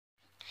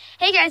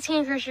Hey guys,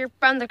 King Crusher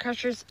from the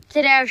Crushers.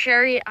 Today I have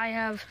Sherry. I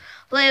have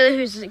Layla,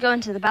 who's going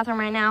to the bathroom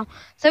right now.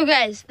 So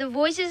guys, the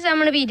voices I'm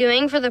going to be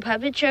doing for the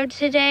puppet show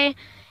today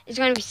is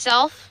going to be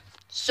Self,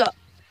 Sup.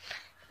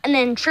 And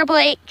then Triple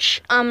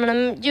H, I'm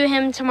going to do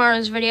him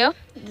tomorrow's video.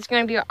 It's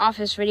going to be our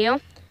office video.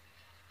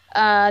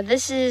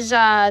 This is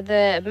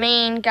the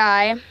main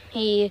guy.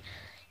 He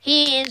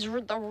is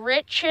the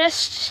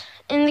richest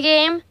in the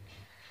game.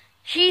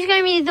 She's going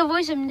to be the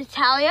voice of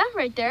Natalia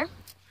right there.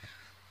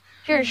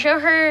 Here, show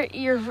her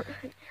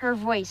her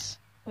voice.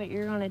 Wait,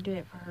 you're going to do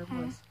it for her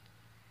voice.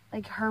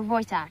 Like her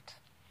voice act.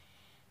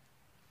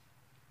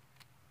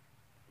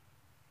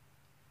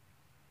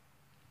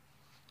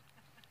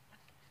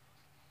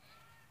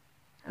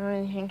 I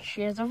don't think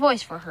she has a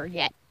voice for her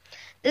yet.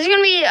 This is going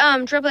to be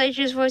Triple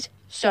H's voice.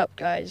 Sup,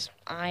 guys.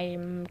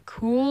 I'm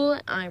cool.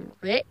 I'm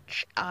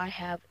rich. I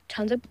have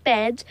tons of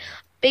beds.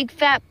 Big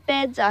fat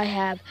beds. I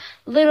have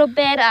little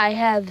bed. I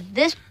have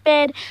this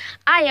bed.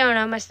 I own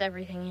almost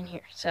everything in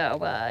here.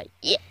 So,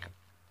 yeah.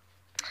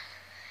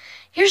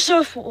 Here's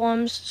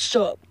Self-Worms.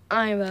 Sup.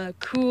 I'm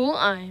cool.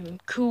 I'm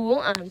cool.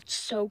 I'm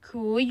so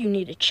cool. You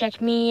need to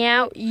check me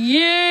out.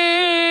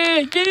 Yeah.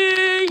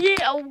 Yeah.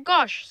 Oh,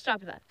 gosh.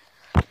 Stop that.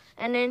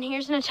 And then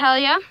here's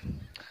Natalia.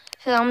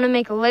 So I'm going to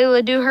make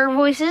Layla do her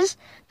voices.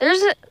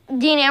 There's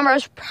Dean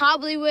Ambrose,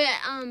 probably with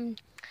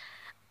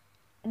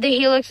the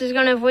Helix is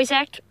going to voice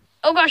act.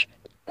 Oh, gosh.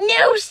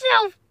 No,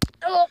 Self.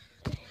 Oh,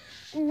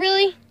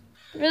 really?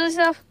 Really,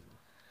 Self?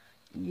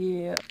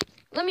 Yeah.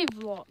 Let me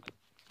vlog.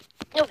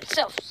 No,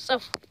 Self.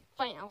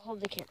 Fine, I'll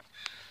hold the camera.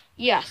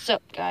 Yeah,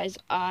 sup, guys.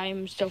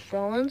 I'm Self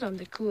Rollins. I'm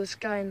the coolest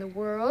guy in the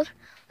world.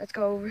 Let's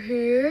go over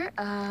here.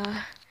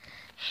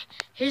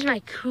 Here's my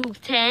cool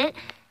tent.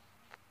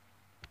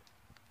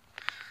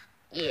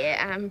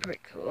 Yeah, I'm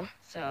pretty cool.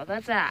 So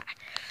that's that.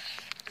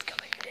 Let's go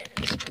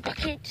into this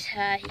bucket.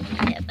 Yeah,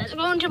 let's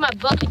go into my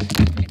bucket.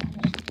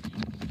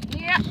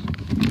 Yeah.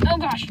 Oh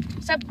gosh.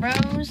 What's up,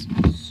 bros?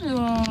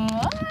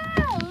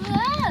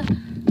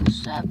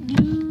 What's up,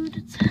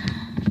 dudes?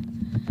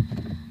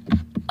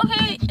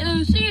 Okay,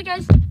 see you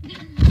guys.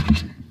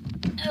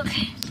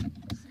 Okay.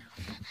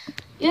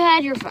 You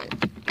had your fun.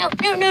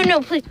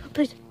 No, please.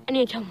 I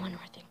need to tell them one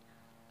more thing.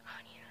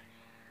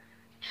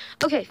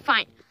 Okay,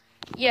 fine.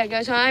 Yeah,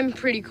 guys, I'm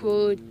pretty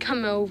cool.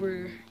 Come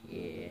over.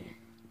 Yeah.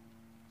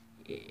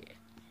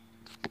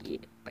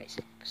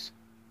 Biceps.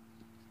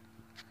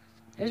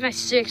 There's my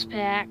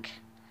six-pack.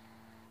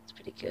 It's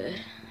pretty good.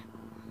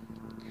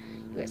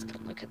 You guys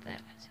can look at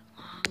that as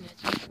long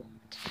as you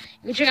want.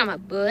 You can check out my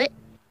butt.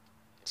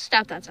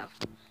 Stop that stuff.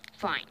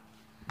 Fine.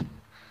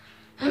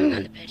 I'm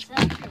going to bed. You're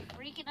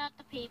freaking out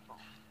the people.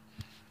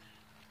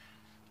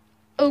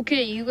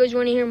 Okay, you guys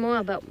want to hear more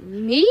about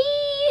me?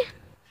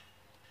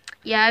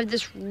 Yeah, I have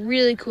this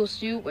really cool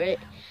suit. Wait,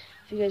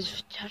 if you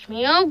guys touch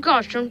me. Oh,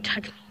 gosh, don't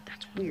touch me.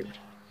 That's weird.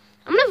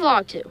 I'm going to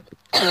vlog, too.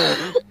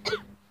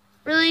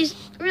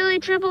 Really,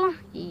 Triple?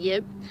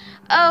 Yep.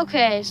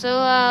 Okay, so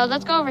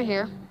let's go over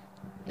here.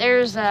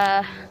 There's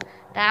the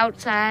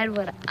outside,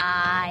 what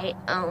I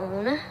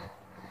own.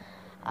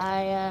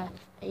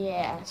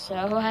 Yeah, so,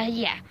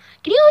 yeah.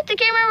 Can you look at the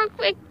camera real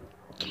quick?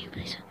 Can you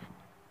please?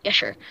 Yeah,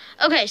 sure.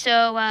 Okay,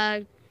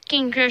 so,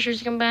 King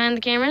Crusher's coming behind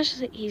the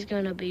cameras. He's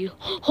gonna be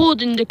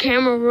holding the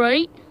camera,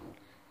 right?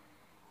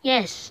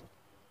 Yes.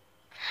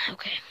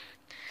 Okay.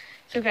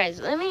 So, guys,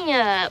 let me,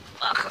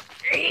 walk over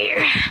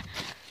here.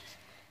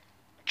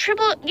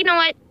 Triple, you know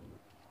what?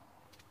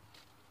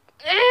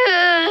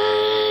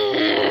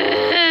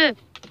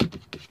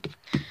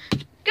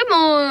 Good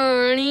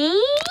morning.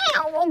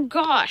 Oh,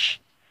 gosh.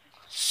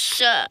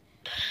 Sup?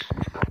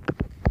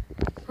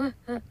 Self.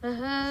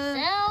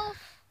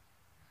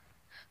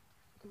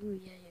 Ooh,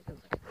 yeah, you can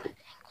look at that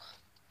angle.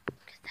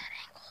 Look at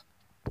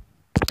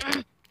that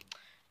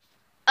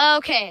angle.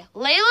 Okay,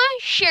 Layla,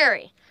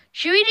 Sherry.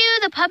 Should we do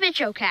the puppet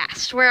show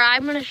cast where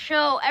I'm going to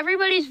show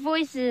everybody's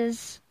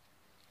voices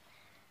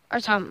or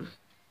something?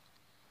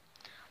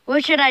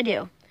 What should I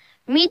do?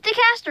 Meet the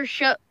cast or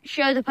show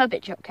the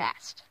puppet show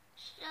cast?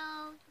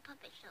 Show the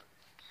puppet show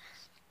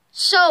cast.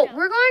 So,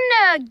 we're going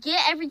to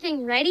get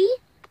everything ready.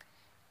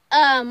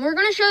 We're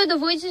going to show the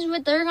voices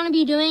what they're going to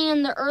be doing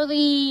in the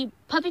early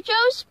puppet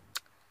shows.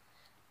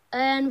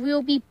 And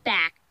we'll be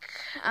back.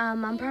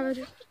 I'm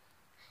probably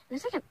in a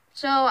second.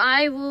 So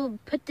I will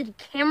put the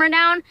camera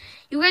down.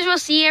 You guys will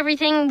see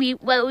everything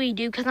what we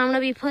do because I'm going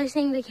to be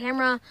placing the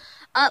camera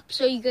up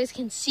so you guys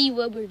can see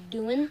what we're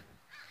doing.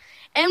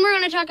 And we're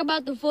going to talk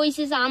about the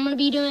voices I'm going to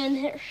be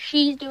doing,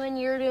 she's doing,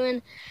 you're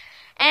doing,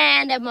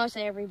 and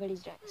mostly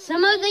everybody's doing.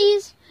 Some of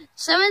these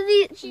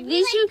two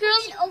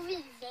girls over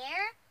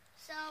there.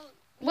 So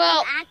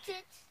well, act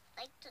it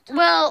like to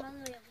well,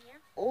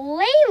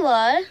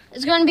 Layla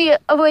is going to be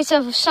a voice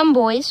of some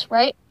boys,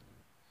 right?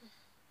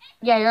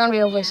 Yeah, you're going to be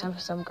a voice of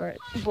some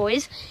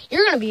boys.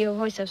 You're going to be a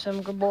voice of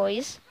some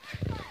boys.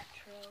 True.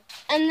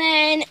 And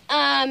then, whose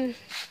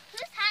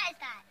hat is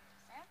that?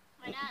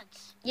 My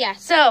dad's. Yeah,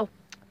 so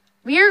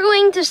we are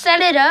going to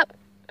set it up.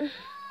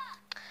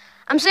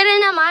 I'm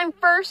setting up mine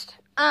first.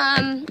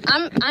 I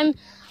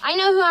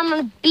know who I'm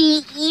going to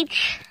be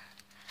each.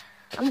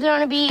 I'm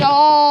going to be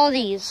all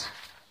these.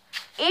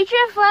 Each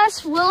of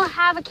us will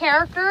have a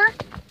character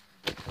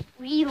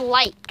we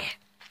like.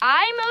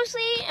 I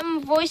mostly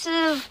am voice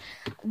of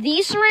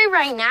these three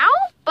right now,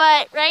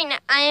 but right now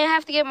I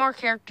have to get more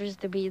characters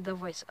to be the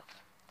voice of.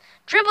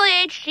 Triple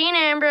H, Dean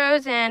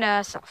Ambrose,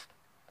 and Self.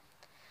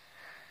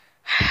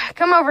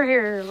 Come over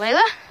here,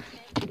 Layla.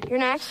 You're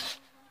next.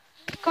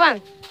 Come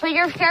on, put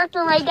your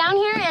character right down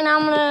here, and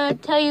I'm gonna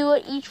tell you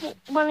what each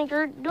one of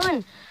you're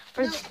doing.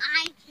 No,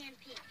 I can't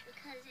pick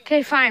because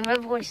Okay, fine.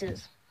 What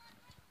voices?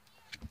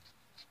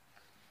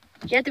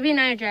 You have to be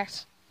Nia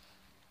Jax.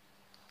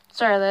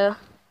 Sorry, Layla.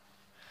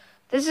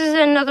 This is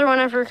another one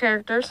of her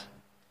characters.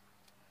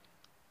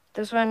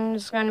 This one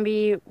is going to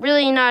be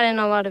really not in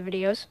a lot of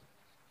videos.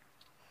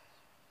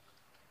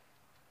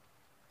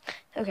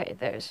 Okay,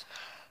 there's.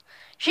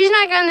 She's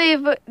not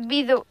going to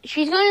be the.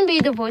 She's going to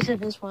be the voice of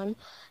this one.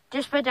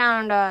 Just put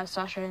down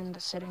Sasha in the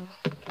sitting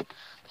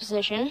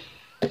position,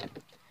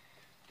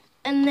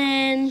 and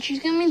then she's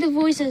going to be the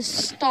voice of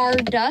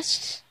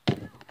Stardust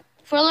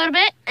for a little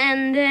bit,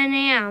 and then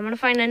yeah, I'm going to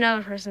find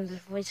another person to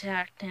voice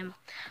act him.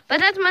 But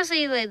that's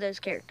mostly like those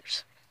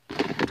characters.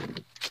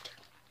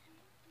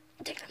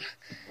 Take them.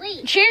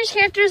 wait. Cherry's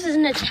characters is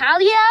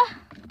Natalia,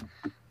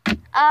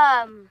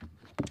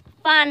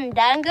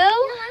 Fandango. No,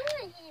 I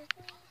want him.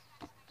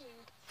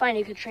 Fine,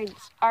 you could trade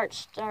Art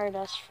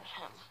Stardust for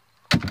him.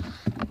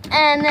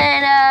 And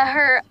then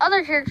her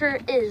other character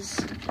is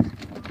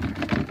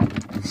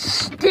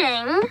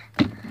Sting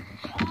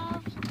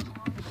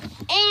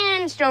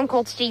and Stone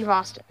Cold Steve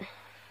Austin.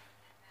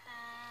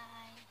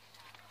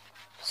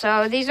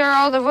 So these are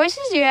all the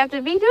voices you have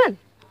to be doing.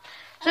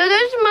 So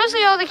those are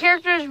mostly all the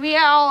characters we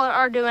all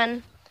are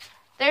doing.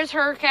 There's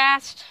her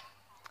cast.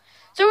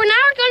 So we're now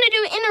going to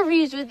do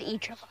interviews with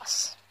each of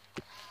us.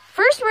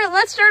 First,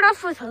 let's start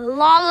off with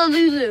Lala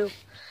Lulu.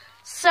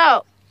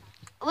 So,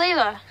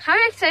 Layla, how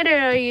excited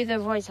are you to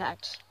voice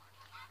act?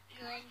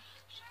 Good.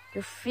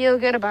 You feel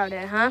good about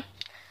it, huh?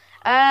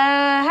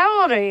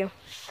 How old are you?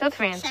 Both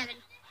fans. 7.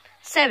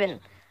 7.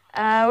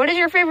 What is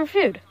your favorite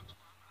food?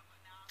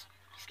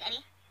 Scotty.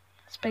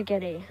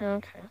 Spaghetti.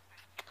 Okay.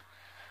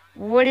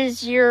 What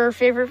is your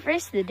favorite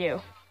face to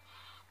do?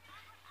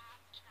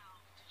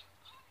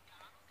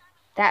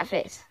 That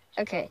face.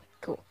 Okay,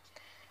 cool.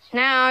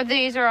 Now,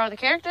 these are all the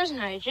characters.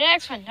 Nia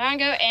Jax,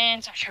 Fandango,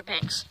 and Sasha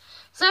Banks.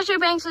 Sasha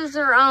Banks is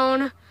her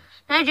own.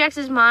 Nia Jax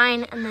is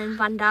mine, and then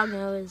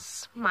Fandango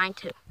is mine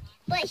too.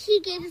 But he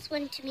gave this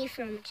one to me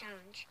from a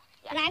challenge.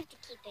 But I have to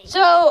keep it.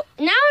 So,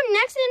 now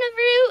next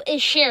interview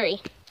is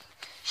Sherry.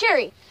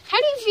 Sherry, how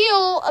do you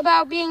feel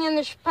about being in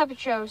this puppet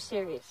show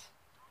series?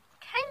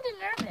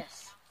 Kind of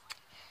nervous.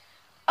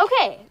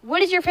 Okay,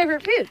 what is your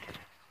favorite food?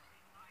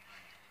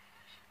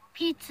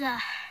 Pizza.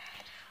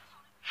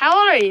 How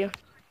old are you?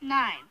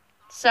 9.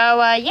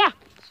 So, yeah.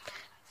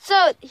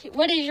 So,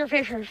 what is your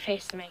favorite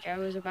face to make? I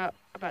was about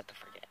to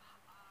forget.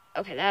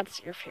 Okay,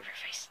 that's your favorite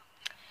face.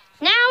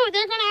 Now,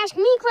 they're going to ask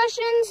me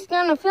questions.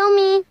 They're going to film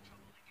me.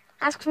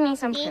 Ask me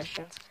some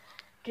questions.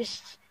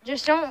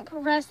 Just don't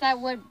press that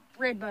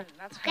red button.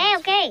 That's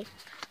Okay.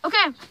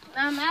 Okay,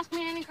 ask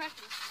me any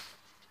questions.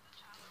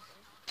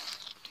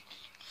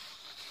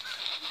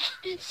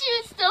 She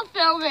was still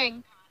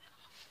filming.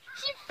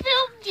 She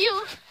filmed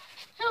you.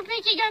 Still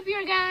picking up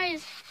your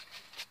guys.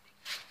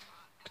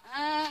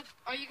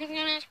 Are you guys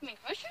going to ask me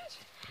questions?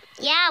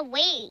 Yeah,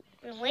 wait.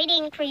 We're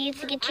waiting for you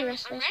to get your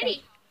I'm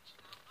ready.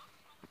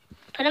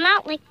 Put them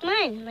out like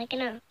mine, like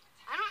an O. I don't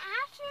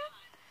have to.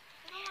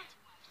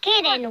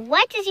 Okay, then,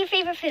 what is your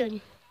favorite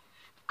food?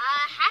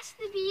 Has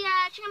to be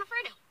chicken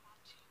Alfredo.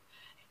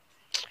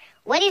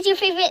 What is your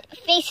favorite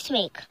face to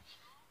make?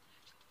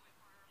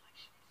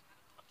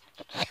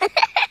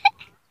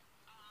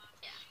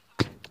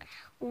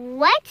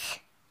 What?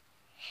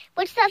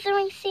 What's the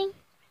other thing?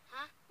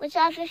 Huh? What's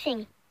the other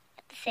thing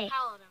to say?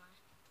 How old am I?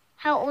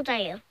 How old are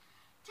you?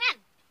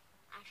 10.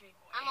 Actually,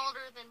 I'm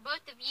older than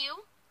both of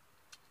you.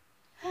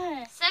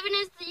 7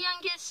 is the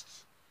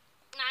youngest.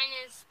 9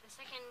 is the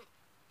second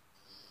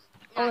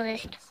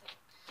Oldest.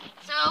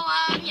 So,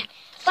 yeah.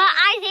 But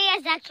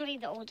Isaiah's actually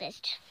the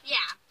oldest. Yeah.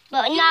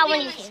 But He'll not do when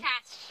the he's here.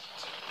 stats.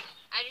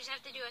 I just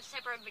have to do a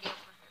separate video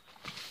for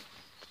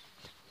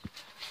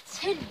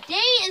her.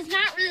 Today is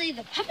not really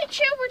the puppet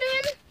show we're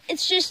doing.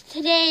 It's just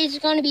today is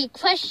going to be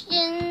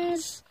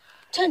questions,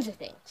 tons of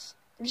things.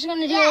 We're just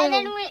going to do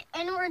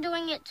we're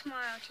doing it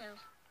tomorrow too.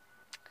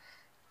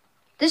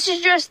 This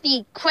is just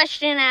the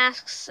question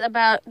asks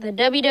about the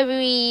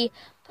WWE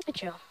puppet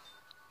show.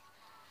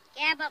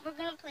 Yeah, but we're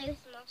gonna play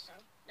with them also.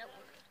 Don't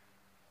worry.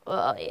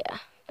 Well, yeah,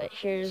 but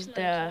here's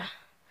the...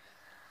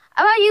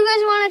 How about you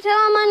guys want to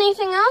tell them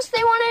anything else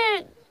they want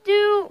to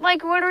do?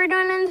 Like, what are we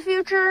doing in the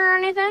future or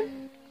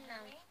anything? No.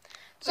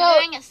 So,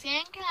 We're doing a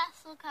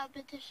sandcastle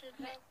competition.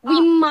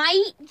 we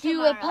might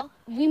do tomorrow.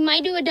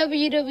 a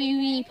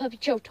WWE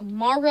puppet show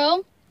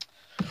tomorrow.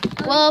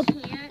 Well,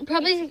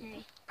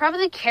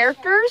 probably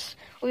characters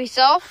will be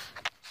Self,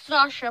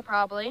 Sasha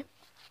probably,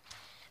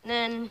 and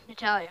then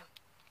Natalia.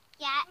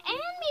 Yeah, and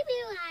maybe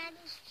we'll add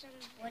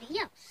somebody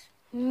else.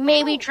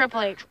 Maybe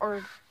Triple H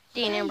or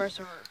Dean Ambrose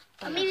or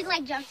maybe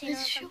like jumping or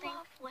something.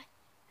 Off what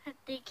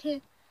they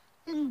can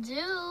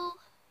do.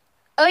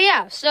 Oh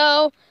yeah,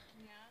 so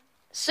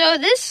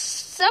this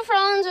Seth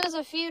Rollins was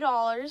a few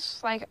dollars,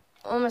 like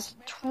almost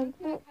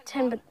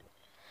 $10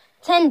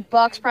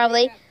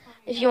 probably,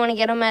 if you want to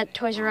get them at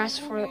Toys R Us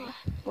for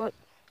what?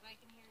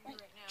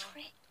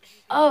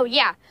 Oh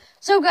yeah.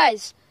 So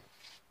guys,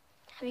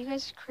 have you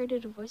guys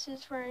created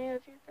voices for any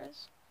of you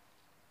guys?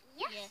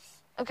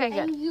 Yes. Okay,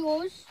 good. And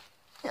yours?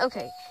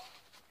 Okay.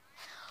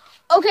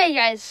 Okay,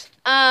 guys.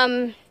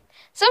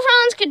 Seth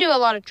Rollins could do a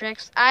lot of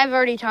tricks. I've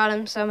already taught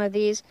him some of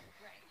these.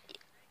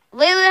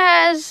 Layla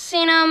has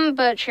seen them,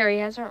 but Sherry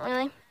hasn't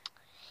really.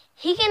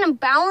 He can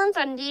balance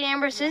on Dean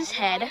Ambrose's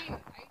head.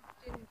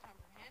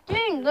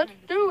 Dang, let's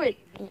do it.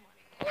 No,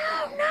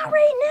 not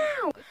right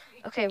now.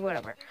 Okay,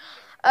 whatever.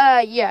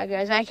 Yeah,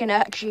 guys, I can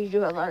actually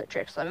do a lot of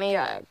tricks. Let me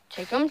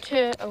take them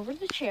over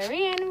to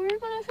Cherry, and we're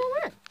gonna film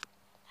it.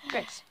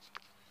 Great.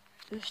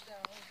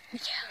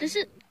 This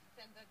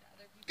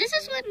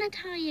is what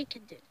Natalia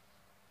can do.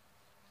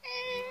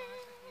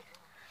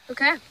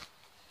 Okay.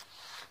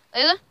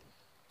 Layla?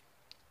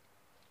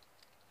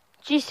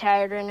 She's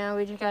tired right now.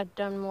 We just got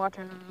done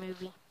watching a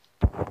movie.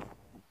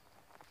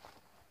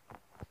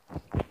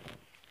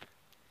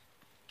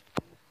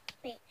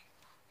 Wait.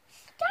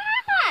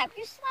 Stop!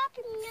 You're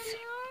slapping me on the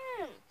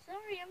arm.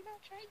 Sorry, I'm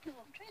not trying to.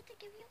 I'm trying to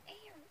give you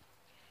air.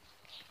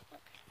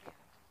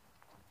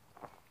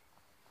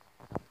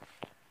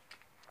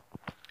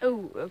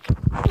 Oh, okay.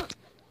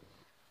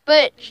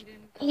 But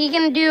he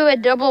can do a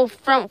double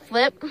front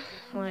flip,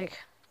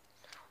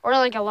 or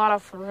like a lot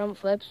of front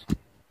flips.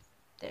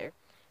 There.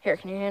 Here,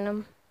 can you hand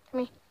them to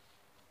me?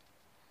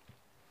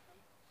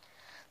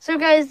 So,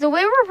 guys, the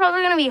way we're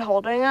probably going to be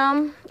holding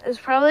them is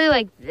probably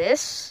like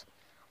this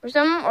or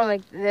something, or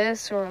like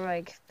this or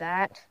like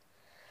that.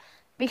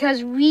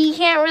 Because we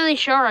can't really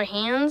show our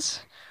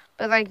hands,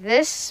 but like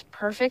this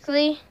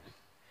perfectly,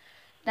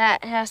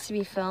 that has to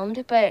be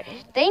filmed. But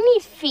they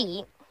need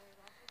feet.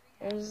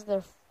 There's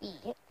their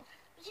feet. You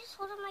just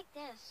hold them like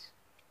this.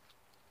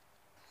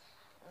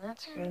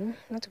 That's good.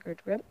 That's a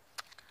good grip.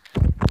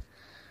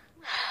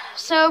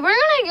 So we're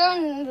gonna go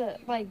in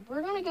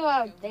we're gonna go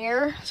out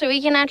there so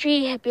we can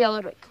actually be a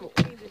little bit cool.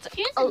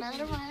 Here's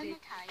another one of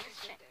Natalia's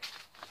tricks.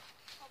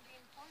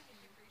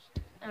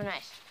 Oh,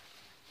 nice.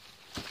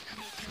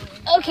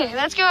 Okay,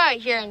 let's go out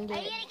here and do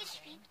it.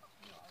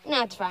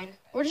 No, it's fine.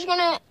 We're just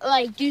gonna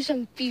do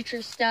some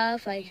future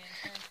stuff,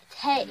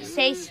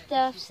 say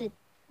stuff.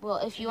 Well,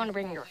 if you want to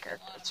bring your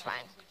character, it's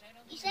fine.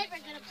 You said we're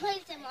gonna play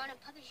with them on a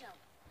puppet show.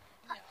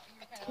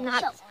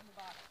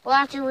 Well,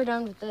 after we're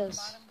done with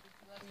this.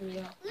 We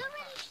already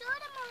showed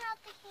them around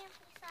the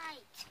camping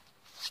site.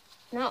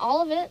 Not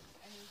all of it.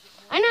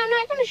 I know, I'm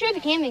not going to show the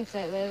camping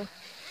site, though.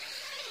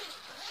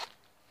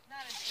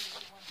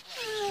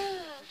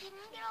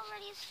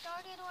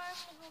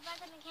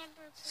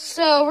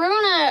 So, we're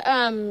going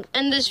to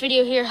end this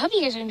video here. Hope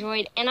you guys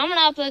enjoyed. And I'm going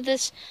to upload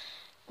this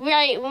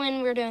right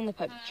when we're doing the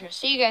puppet show.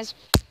 See you guys.